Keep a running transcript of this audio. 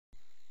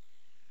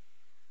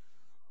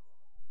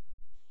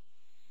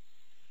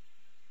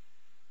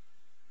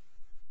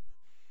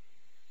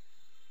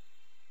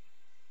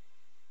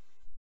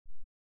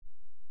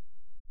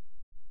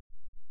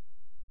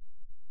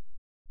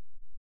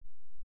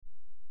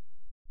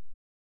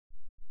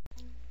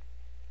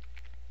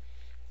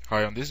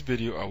Hi, on this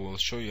video I will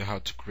show you how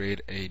to create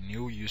a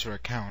new user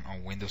account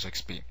on Windows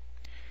XP.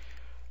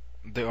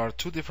 There are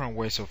two different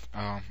ways of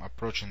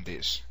approaching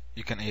this.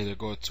 You can either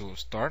go to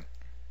Start,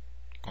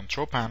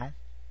 Control Panel,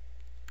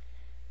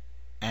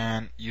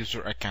 and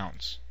User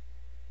Accounts.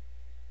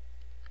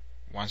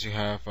 Once you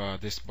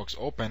have this box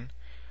open,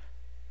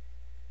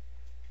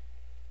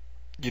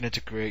 you need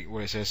to create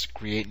where it says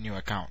Create New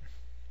Account.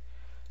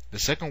 The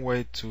second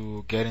way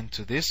to get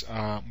into this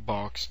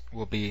box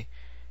will be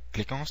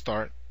click on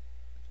Start,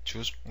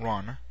 choose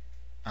Run,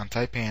 and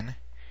type in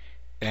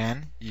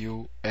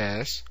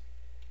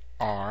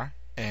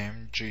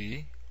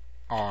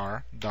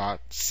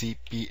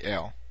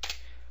NUSRMGR.CPL.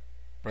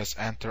 Press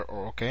enter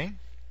or OK.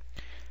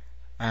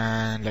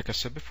 And like I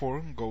said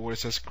before, go where it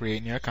says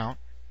create new account,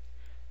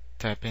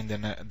 type in the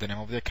name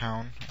of the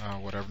account,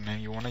 whatever name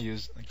you want to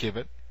use, give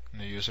it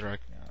the user.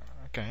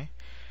 Okay.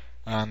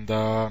 And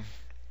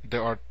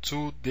there are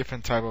two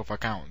different type of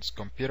accounts: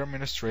 computer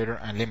administrator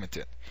and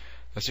limited.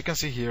 As you can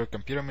see here,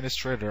 computer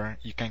administrator,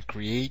 you can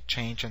create,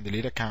 change, and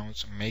delete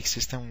accounts, make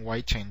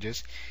system-wide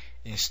changes,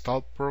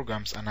 install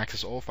programs, and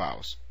access all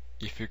files.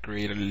 If you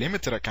create a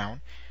limited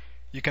account,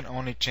 you can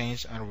only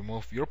change and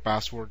remove your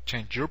password,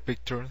 change your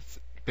picture,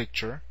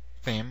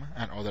 theme,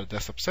 and other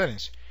desktop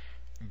settings.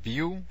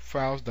 View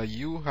files that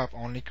you have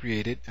only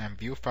created, and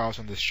view files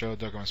on the Show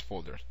Documents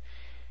folder.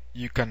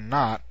 You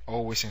cannot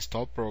always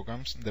install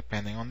programs.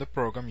 Depending on the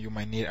program, you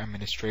might need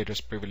administrator's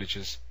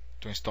privileges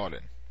to install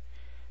it.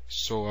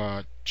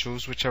 So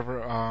choose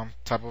whichever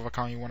type of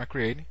account you want to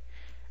create,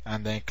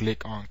 and then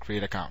click on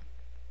Create Account.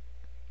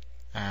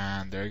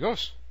 And there it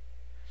goes.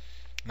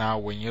 Now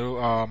when you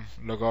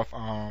log off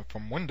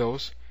from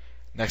Windows,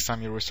 next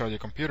time you restart your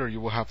computer,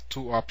 you will have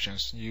two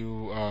options.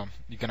 You're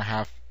gonna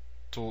have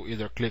to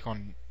either click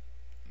on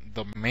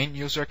the main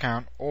user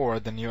account or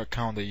the new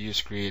account that you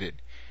just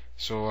created.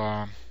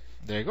 So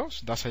there it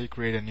goes. That's how you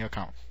create a new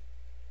account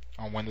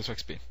on Windows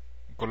XP.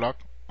 Good luck.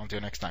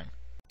 Until next time.